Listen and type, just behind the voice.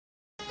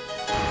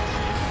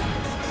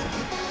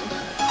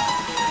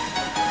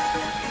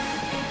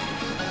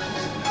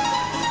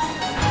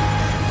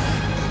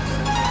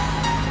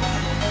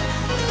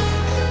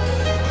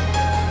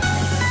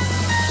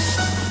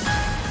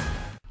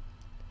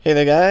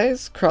Hey there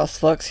guys,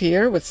 CrossFlux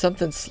here with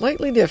something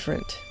slightly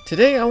different.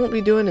 Today I won't be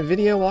doing a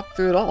video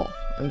walkthrough at all.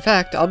 In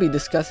fact, I'll be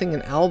discussing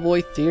an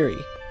Owlboy theory.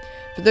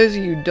 For those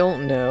of you who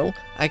don't know,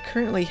 I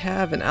currently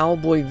have an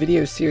Owlboy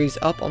video series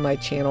up on my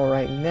channel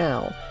right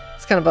now.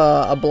 It's kind of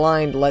a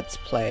blind let's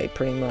play,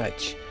 pretty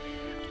much.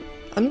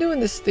 I'm doing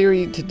this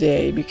theory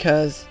today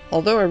because,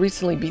 although I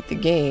recently beat the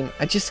game,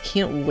 I just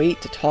can't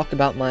wait to talk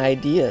about my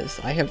ideas.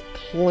 I have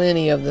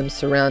plenty of them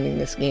surrounding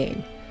this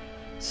game.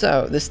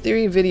 So, this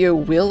theory video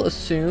will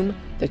assume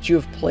that you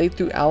have played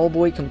through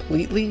Owlboy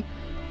completely,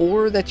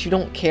 or that you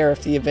don't care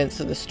if the events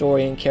of the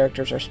story and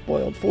characters are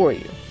spoiled for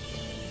you.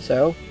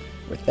 So,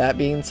 with that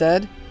being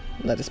said,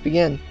 let us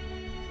begin.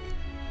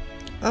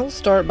 I'll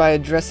start by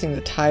addressing the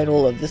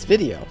title of this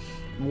video.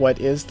 What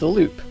is the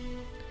loop?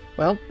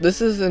 Well, this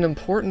is an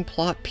important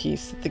plot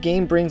piece that the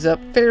game brings up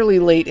fairly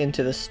late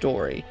into the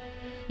story.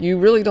 You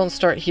really don't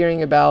start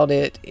hearing about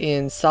it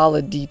in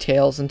solid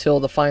details until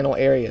the final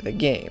area of the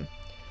game.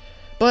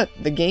 But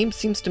the game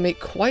seems to make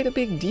quite a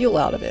big deal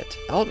out of it,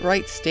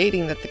 outright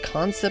stating that the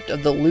concept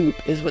of the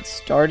loop is what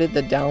started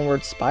the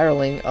downward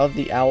spiraling of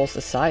the Owl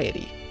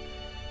Society.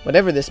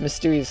 Whatever this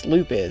mysterious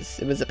loop is,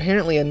 it was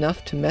apparently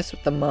enough to mess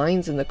with the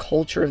minds and the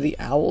culture of the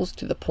owls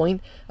to the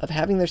point of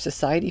having their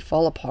society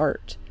fall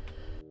apart.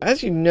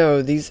 As you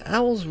know, these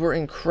owls were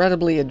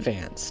incredibly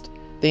advanced.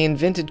 They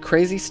invented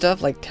crazy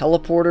stuff like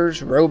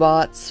teleporters,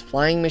 robots,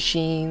 flying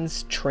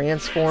machines,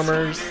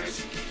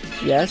 transformers.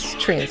 Yes,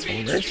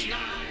 transformers.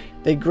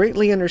 They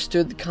greatly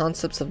understood the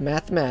concepts of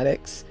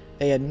mathematics,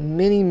 they had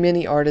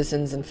many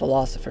artisans and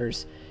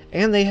philosophers,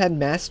 and they had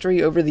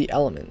mastery over the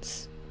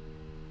elements.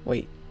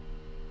 Wait,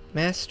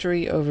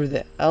 mastery over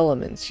the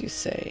elements, you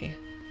say?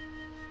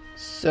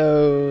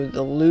 So,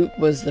 the loop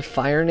was the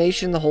Fire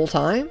Nation the whole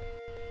time?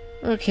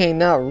 Okay,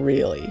 not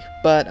really,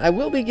 but I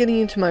will be getting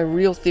into my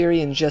real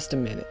theory in just a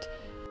minute.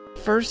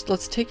 First,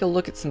 let's take a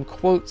look at some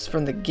quotes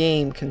from the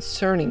game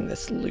concerning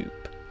this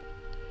loop.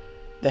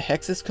 The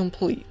hex is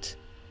complete.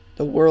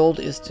 The world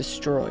is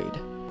destroyed.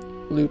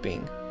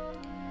 Looping.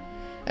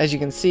 As you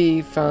can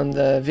see from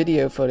the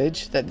video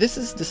footage, that this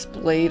is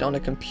displayed on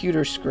a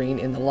computer screen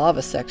in the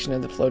lava section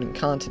of the floating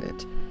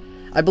continent.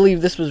 I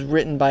believe this was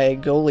written by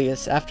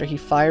Aegolius after he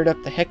fired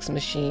up the hex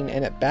machine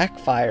and it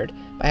backfired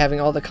by having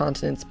all the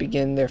continents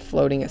begin their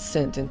floating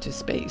ascent into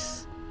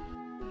space.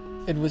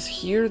 It was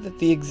here that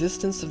the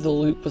existence of the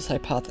loop was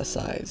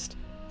hypothesized.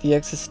 The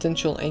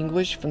existential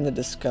anguish from the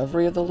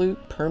discovery of the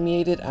loop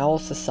permeated Owl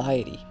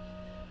society.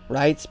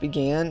 Riots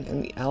began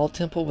and the Owl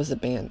Temple was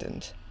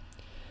abandoned.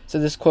 So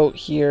this quote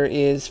here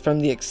is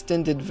from the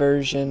extended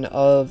version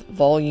of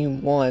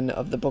Volume 1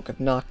 of the Book of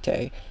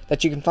Nocte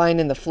that you can find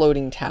in the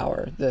floating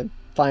tower, the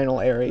final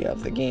area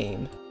of the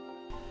game.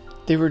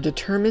 They were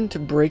determined to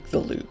break the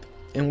loop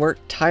and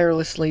worked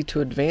tirelessly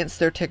to advance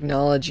their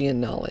technology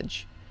and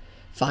knowledge.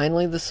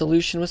 Finally, the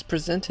solution was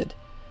presented,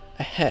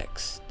 a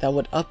hex that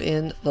would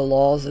upend the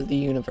laws of the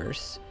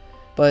universe.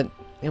 But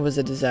it was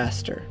a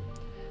disaster.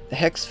 The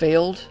hex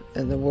failed,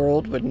 and the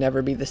world would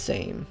never be the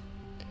same.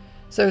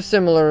 So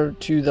similar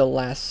to the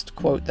last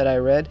quote that I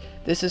read,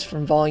 this is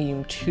from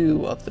Volume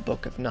 2 of the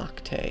Book of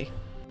Nocte.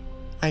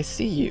 I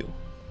see you.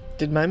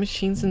 Did my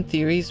machines and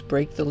theories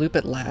break the loop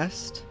at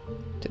last?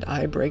 Did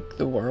I break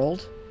the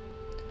world?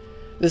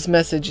 This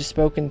message is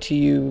spoken to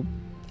you,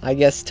 I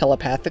guess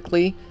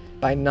telepathically,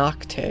 by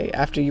Nocte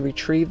after you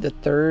retrieve the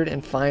third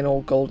and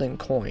final golden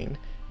coin,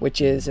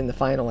 which is in the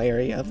final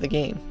area of the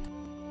game.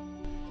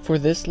 For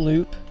this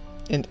loop,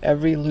 and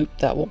every loop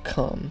that will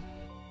come.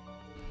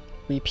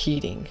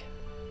 Repeating.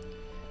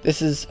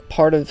 This is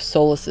part of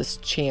Solus's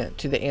chant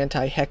to the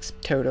anti-hex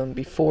totem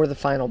before the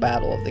final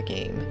battle of the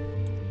game.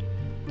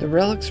 The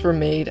relics were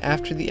made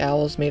after the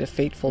owls made a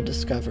fateful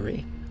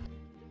discovery.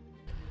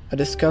 A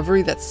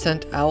discovery that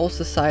sent Owl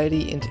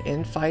Society into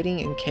infighting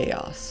and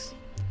chaos.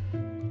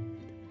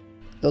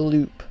 The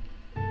loop.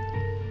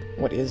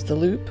 What is the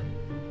loop?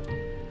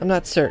 I'm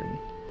not certain,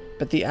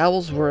 but the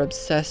owls were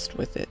obsessed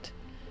with it.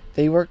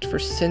 They worked for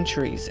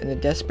centuries in a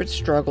desperate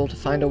struggle to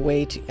find a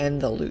way to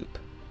end the loop.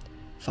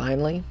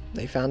 Finally,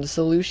 they found a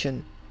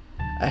solution.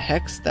 A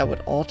hex that would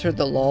alter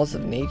the laws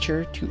of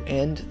nature to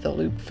end the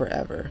loop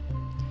forever.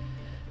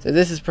 So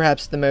this is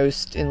perhaps the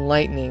most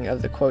enlightening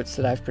of the quotes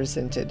that I've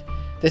presented.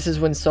 This is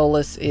when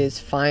Solus is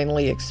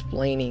finally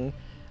explaining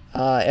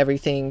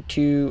everything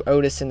to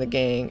Otis and the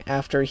gang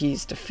after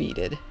he's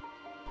defeated.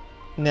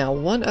 Now,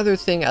 one other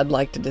thing I'd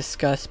like to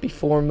discuss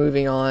before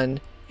moving on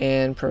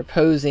and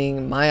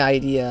proposing my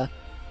idea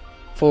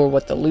for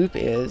what the loop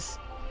is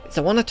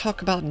I want to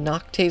talk about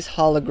Nocte's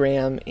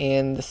hologram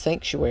in the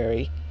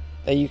sanctuary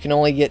that you can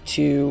only get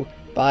to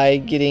by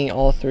getting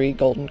all 3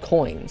 golden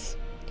coins.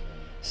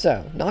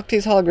 So,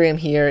 Nocte's hologram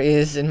here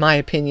is, in my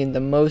opinion, the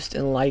most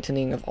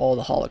enlightening of all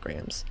the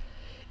holograms.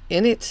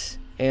 In it,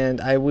 and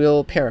I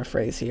will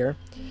paraphrase here,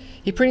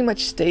 he pretty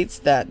much states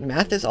that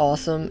math is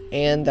awesome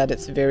and that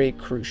it's very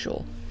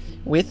crucial.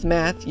 With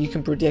math, you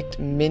can predict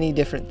many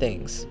different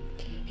things.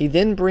 He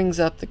then brings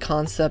up the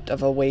concept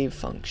of a wave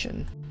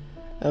function.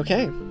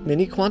 Okay,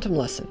 mini quantum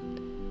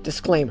lesson.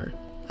 Disclaimer,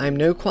 I'm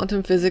no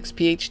quantum physics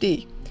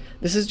PhD.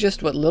 This is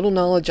just what little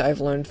knowledge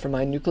I've learned from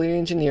my nuclear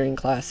engineering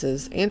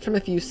classes and from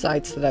a few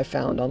sites that I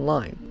found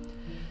online.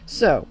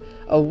 So,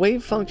 a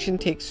wave function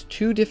takes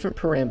two different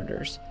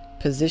parameters,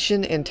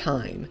 position and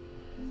time.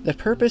 The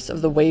purpose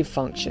of the wave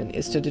function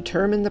is to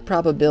determine the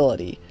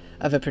probability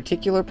of a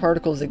particular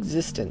particle's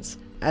existence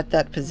at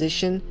that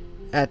position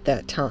at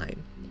that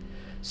time.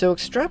 So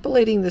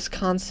extrapolating this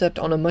concept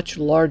on a much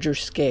larger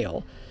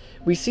scale,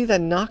 we see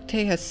that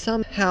Nocte has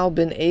somehow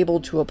been able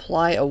to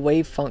apply a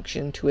wave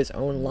function to his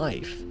own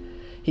life.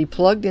 He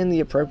plugged in the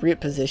appropriate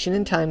position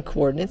and time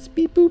coordinates,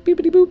 beep boop,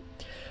 beepity boop,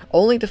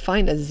 only to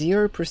find a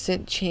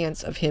 0%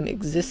 chance of him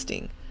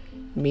existing,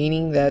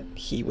 meaning that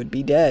he would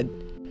be dead.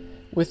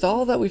 With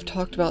all that we've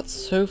talked about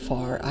so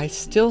far, I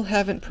still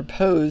haven't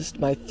proposed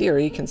my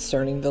theory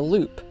concerning the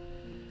loop.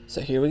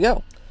 So here we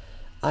go.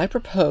 I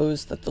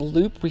propose that the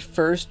loop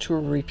refers to a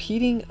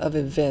repeating of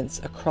events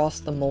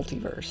across the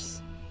multiverse.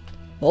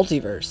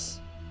 Multiverse?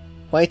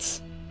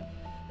 What?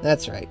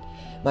 That's right.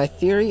 My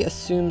theory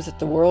assumes that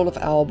the world of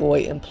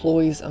Owlboy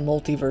employs a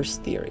multiverse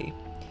theory.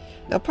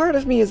 Now, part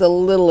of me is a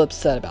little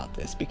upset about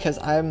this because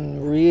I'm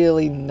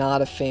really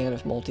not a fan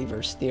of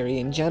multiverse theory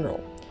in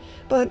general.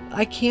 But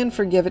I can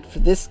forgive it for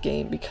this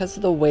game because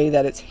of the way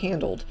that it's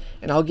handled,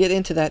 and I'll get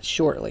into that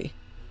shortly.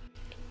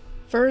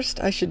 First,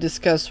 I should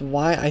discuss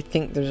why I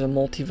think there's a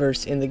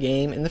multiverse in the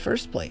game in the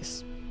first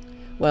place.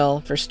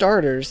 Well, for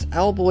starters,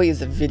 Owlboy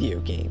is a video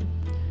game.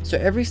 So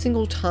every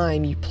single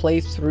time you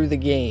play through the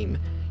game,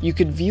 you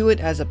could view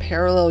it as a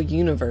parallel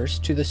universe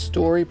to the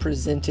story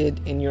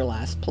presented in your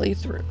last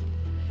playthrough.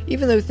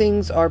 Even though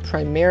things are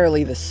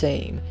primarily the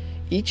same,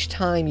 each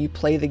time you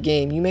play the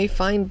game you may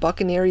find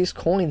Buccaneer's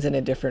coins in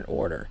a different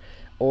order,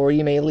 or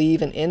you may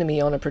leave an enemy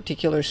on a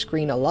particular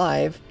screen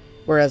alive,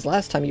 whereas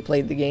last time you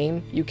played the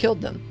game, you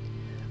killed them.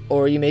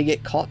 Or you may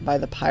get caught by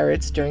the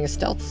pirates during a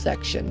stealth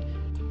section.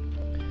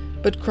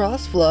 But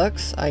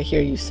CrossFlux, I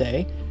hear you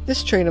say,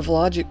 this train of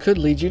logic could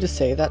lead you to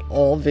say that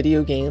all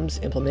video games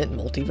implement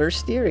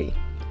multiverse theory.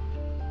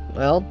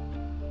 Well,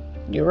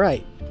 you're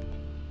right.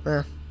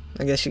 I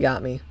guess you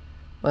got me.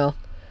 Well,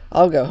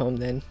 I'll go home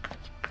then.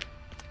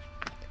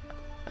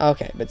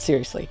 Okay, but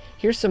seriously,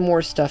 here's some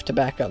more stuff to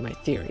back up my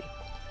theory.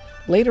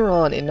 Later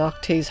on in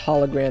Nocte's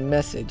hologram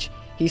message,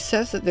 he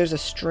says that there's a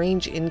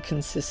strange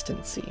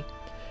inconsistency.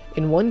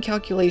 In one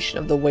calculation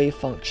of the wave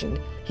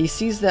function, he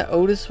sees that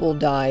Otis will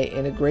die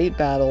in a great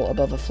battle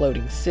above a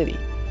floating city,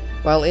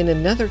 while in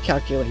another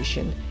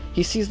calculation,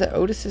 he sees that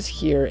Otis is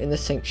here in the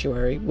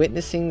sanctuary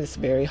witnessing this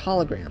very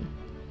hologram.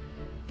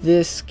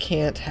 This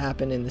can't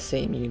happen in the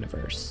same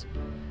universe.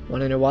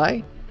 Want to know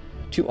why?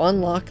 To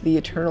unlock the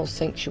Eternal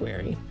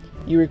Sanctuary,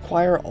 you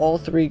require all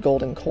 3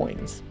 golden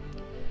coins.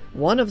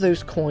 One of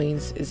those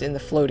coins is in the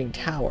floating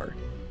tower,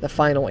 the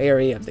final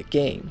area of the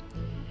game.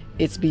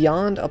 It's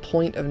beyond a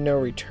point of no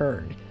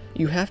return.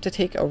 You have to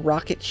take a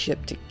rocket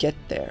ship to get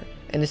there,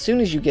 and as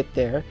soon as you get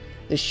there,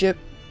 the ship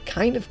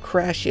kind of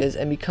crashes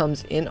and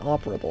becomes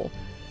inoperable,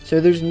 so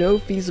there's no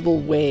feasible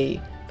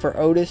way for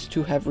Otis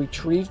to have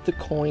retrieved the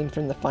coin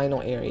from the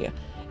final area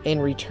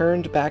and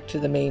returned back to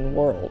the main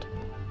world,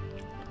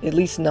 at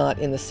least not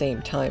in the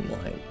same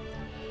timeline.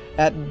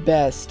 At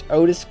best,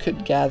 Otis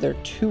could gather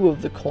 2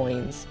 of the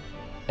coins,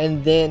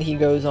 and then he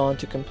goes on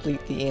to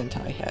complete the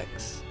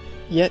Anit-Hex.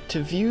 Yet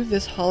to view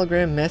this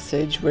hologram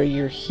message where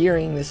you're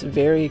hearing this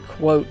very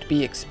quote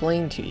be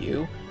explained to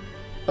you,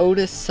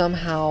 Otis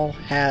somehow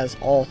has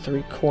all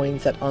 3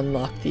 coins that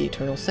unlock the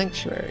Eternal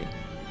Sanctuary.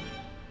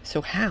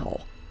 So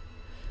how?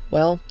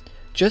 Well,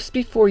 just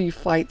before you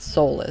fight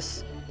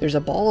Solus, there's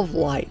a ball of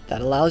light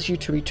that allows you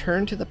to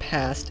return to the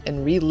past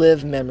and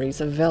relive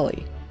memories of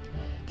Veli.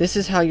 This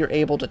is how you're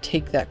able to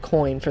take that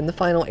coin from the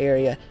final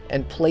area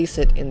and place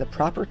it in the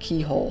proper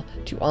keyhole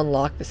to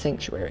unlock the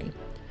sanctuary.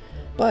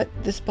 But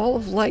this ball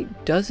of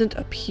light doesn't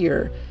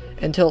appear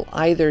until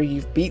either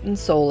you've beaten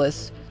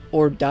Solus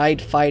or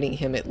died fighting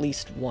him at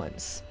least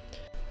once.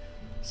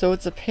 So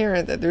it's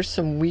apparent that there's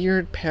some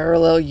weird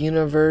parallel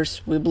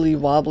universe, wibbly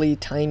wobbly,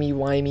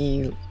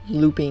 timey-wimey,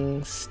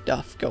 looping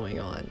stuff going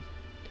on.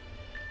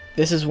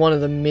 This is one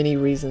of the many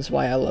reasons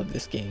why I love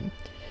this game.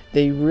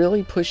 They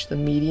really push the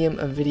medium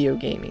of video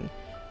gaming.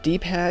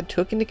 D-Pad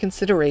took into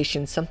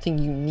consideration something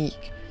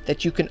unique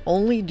that you can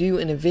only do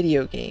in a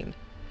video game.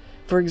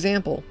 For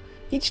example,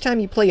 each time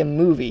you play a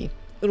movie,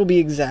 it'll be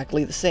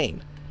exactly the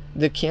same.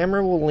 The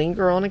camera will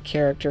linger on a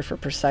character for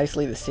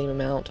precisely the same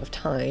amount of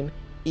time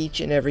each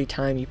and every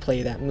time you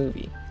play that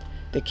movie.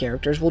 The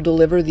characters will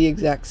deliver the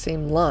exact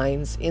same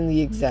lines in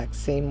the exact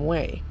same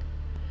way.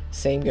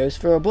 Same goes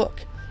for a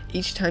book.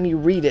 Each time you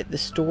read it, the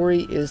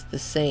story is the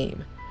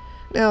same.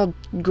 Now,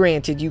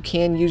 granted, you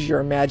can use your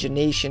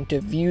imagination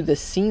to view the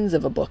scenes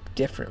of a book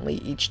differently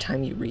each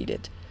time you read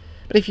it.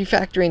 But if you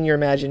factor in your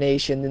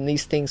imagination, then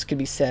these things could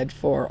be said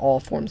for all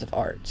forms of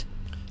art.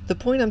 The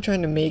point I'm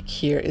trying to make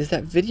here is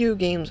that video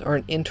games are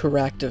an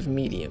interactive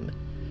medium.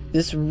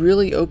 This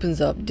really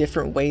opens up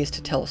different ways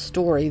to tell a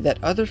story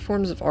that other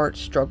forms of art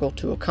struggle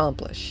to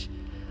accomplish.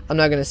 I'm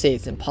not going to say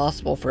it's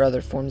impossible for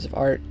other forms of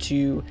art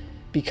to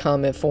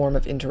become a form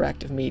of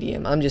interactive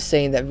medium. I'm just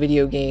saying that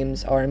video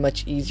games are a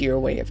much easier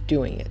way of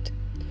doing it.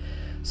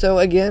 So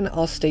again,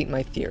 I'll state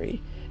my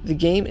theory. The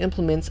game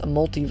implements a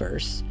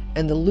multiverse,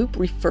 and the loop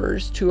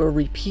refers to a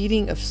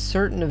repeating of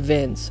certain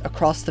events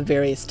across the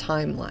various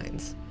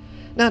timelines.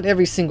 Not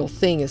every single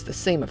thing is the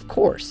same, of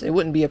course. It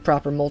wouldn't be a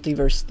proper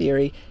multiverse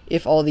theory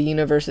if all the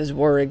universes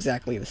were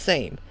exactly the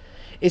same.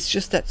 It's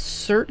just that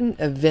certain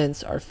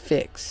events are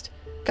fixed,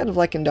 kind of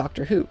like in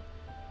Doctor Who.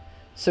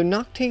 So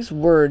Nocte's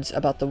words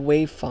about the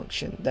wave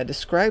function that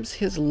describes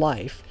his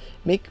life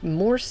make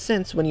more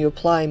sense when you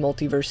apply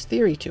multiverse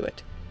theory to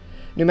it.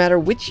 No matter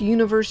which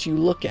universe you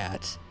look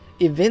at,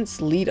 events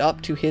lead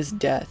up to his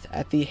death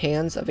at the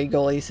hands of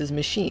Aegolis'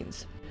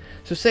 machines.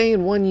 So say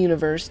in one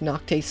universe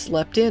Nocte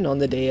slept in on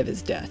the day of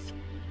his death.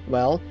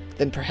 Well,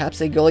 then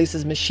perhaps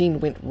Aegolis' machine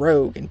went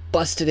rogue and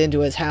busted into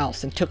his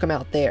house and took him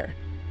out there.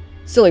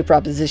 Silly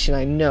proposition,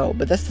 I know,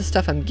 but that's the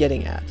stuff I'm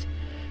getting at.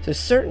 So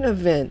certain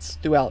events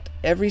throughout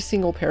every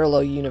single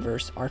parallel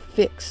universe are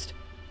fixed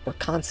or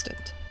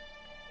constant.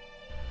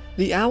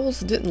 The Owls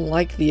didn't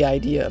like the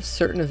idea of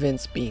certain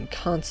events being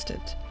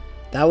constant.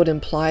 That would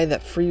imply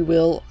that free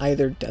will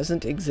either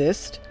doesn't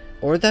exist,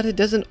 or that it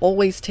doesn't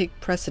always take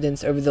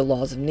precedence over the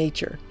laws of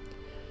nature.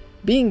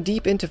 Being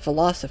deep into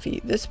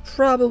philosophy, this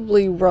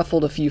probably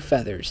ruffled a few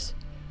feathers.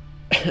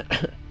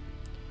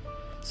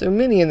 So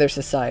many in their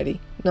society,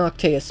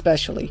 Nocte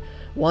especially,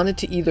 wanted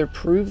to either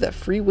prove that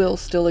free will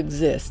still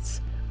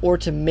exists, or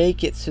to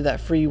make it so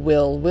that free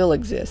will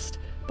exist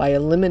by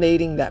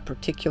eliminating that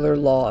particular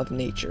law of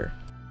nature.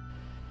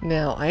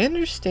 Now, I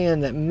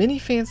understand that many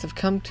fans have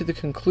come to the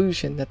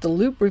conclusion that the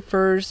loop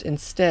refers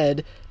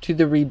instead to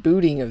the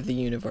rebooting of the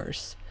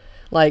universe.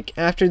 Like,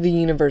 after the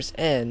universe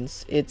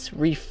ends, it's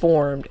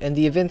reformed and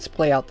the events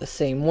play out the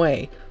same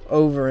way,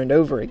 over and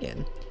over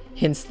again,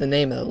 hence the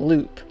name of the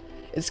loop.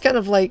 It's kind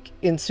of like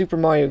in Super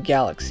Mario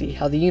Galaxy,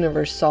 how the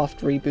universe soft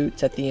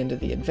reboots at the end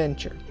of the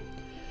adventure.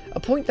 A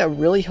point that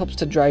really helps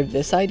to drive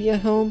this idea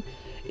home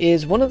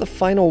is one of the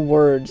final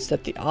words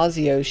that the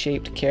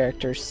Ozio-shaped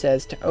character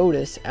says to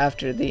Otis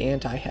after the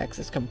Anit-Hex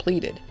is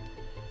completed.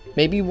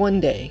 Maybe one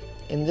day,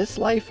 in this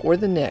life or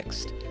the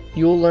next,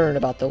 you'll learn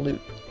about the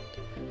loop.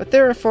 But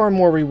there are far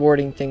more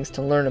rewarding things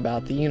to learn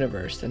about the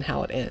universe than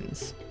how it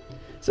ends.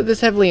 So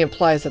this heavily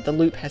implies that the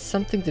loop has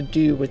something to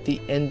do with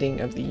the ending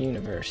of the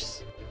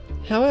universe.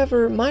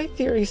 However, my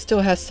theory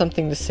still has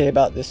something to say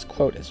about this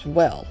quote as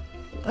well.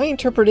 I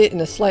interpret it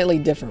in a slightly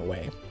different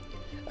way.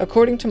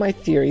 According to my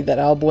theory that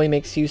Owlboy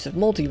makes use of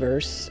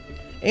multiverse,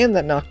 and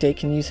that Nocte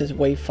can use his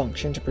wave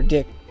function to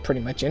predict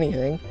pretty much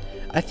anything,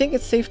 I think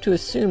it's safe to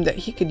assume that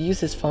he could use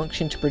his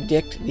function to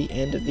predict the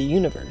end of the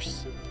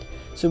universe.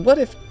 So what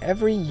if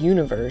every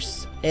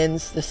universe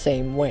ends the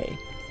same way?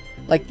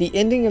 Like the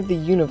ending of the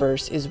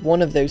universe is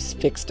one of those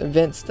fixed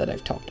events that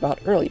I've talked about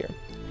earlier.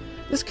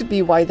 This could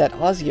be why that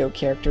Ozio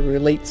character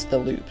relates the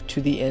loop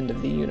to the end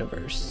of the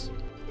universe.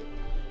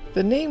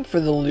 The name for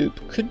the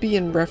loop could be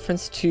in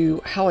reference to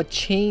how a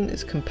chain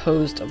is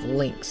composed of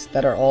links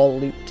that are all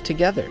looped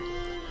together.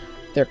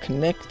 They're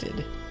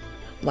connected.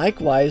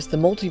 Likewise, the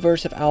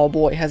multiverse of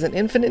Owlboy has an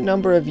infinite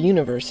number of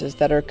universes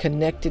that are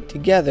connected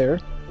together,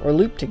 or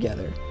looped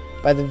together,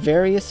 by the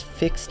various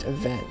fixed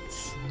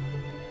events.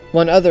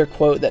 One other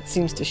quote that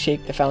seems to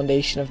shake the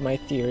foundation of my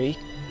theory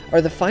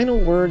are the final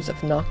words of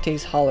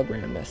Nocte's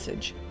hologram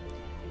message.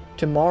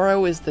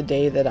 "Tomorrow is the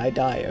day that I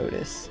die,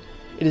 Otis.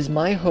 It is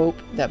my hope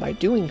that by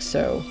doing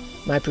so,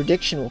 my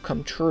prediction will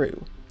come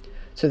true,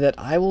 so that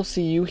I will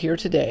see you here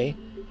today,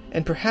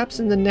 and perhaps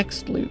in the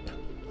next loop,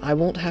 I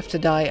won't have to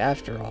die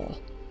after all."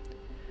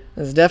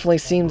 This definitely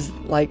seems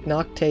like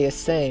Nocte is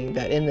saying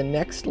that in the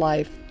next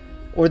life,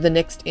 or the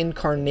next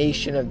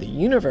incarnation of the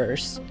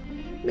universe,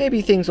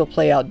 maybe things will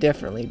play out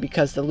differently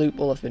because the loop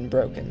will have been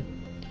broken.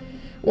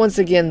 Once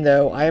again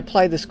though, I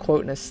apply this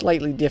quote in a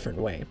slightly different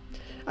way.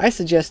 I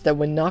suggest that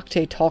when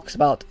Nocte talks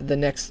about the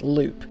next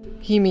loop,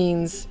 he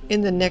means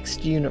in the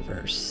next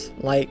universe,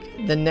 like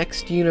the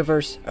next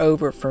universe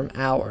over from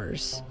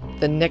ours,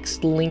 the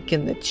next link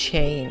in the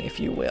chain, if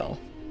you will.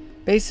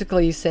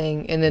 Basically he's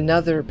saying in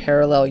another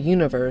parallel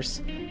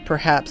universe,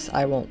 perhaps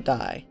I won't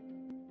die.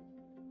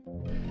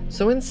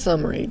 So in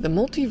summary, the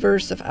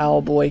multiverse of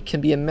Owlboy can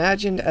be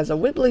imagined as a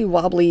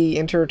wibbly-wobbly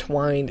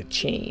intertwined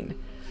chain.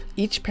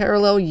 Each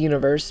parallel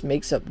universe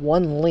makes up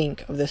one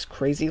link of this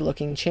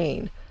crazy-looking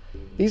chain.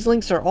 These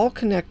links are all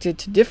connected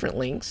to different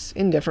links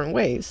in different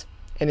ways,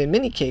 and in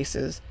many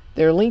cases,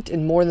 they are linked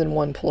in more than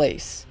one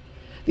place.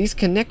 These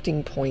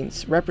connecting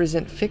points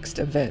represent fixed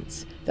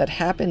events that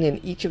happen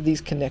in each of these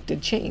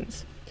connected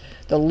chains.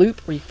 The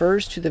loop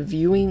refers to the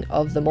viewing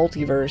of the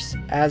multiverse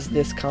as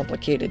this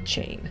complicated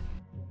chain.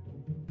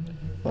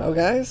 Well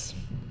guys,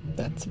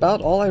 that's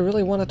about all I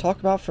really want to talk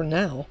about for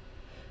now.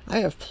 I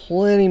have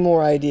plenty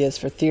more ideas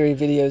for theory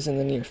videos in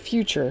the near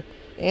future,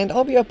 and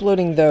I'll be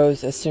uploading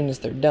those as soon as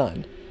they're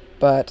done.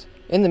 But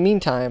in the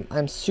meantime,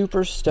 I'm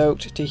super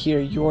stoked to hear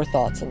your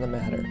thoughts on the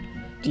matter.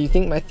 Do you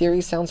think my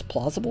theory sounds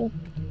plausible?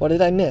 What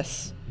did I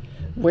miss?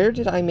 Where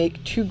did I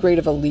make too great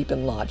of a leap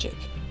in logic?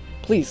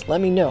 Please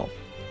let me know.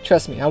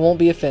 Trust me, I won't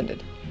be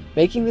offended.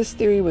 Making this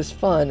theory was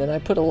fun and I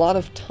put a lot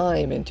of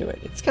time into it.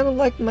 It's kind of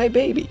like my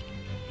baby.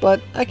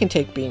 But I can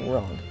take being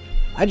wrong.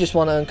 I just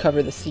want to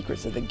uncover the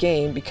secrets of the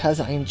game because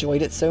I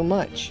enjoyed it so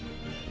much.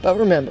 But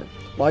remember,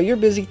 while you're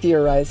busy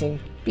theorizing,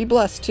 be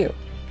blessed too.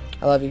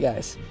 I love you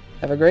guys.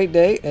 Have a great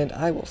day and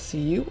I will see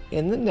you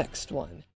in the next one.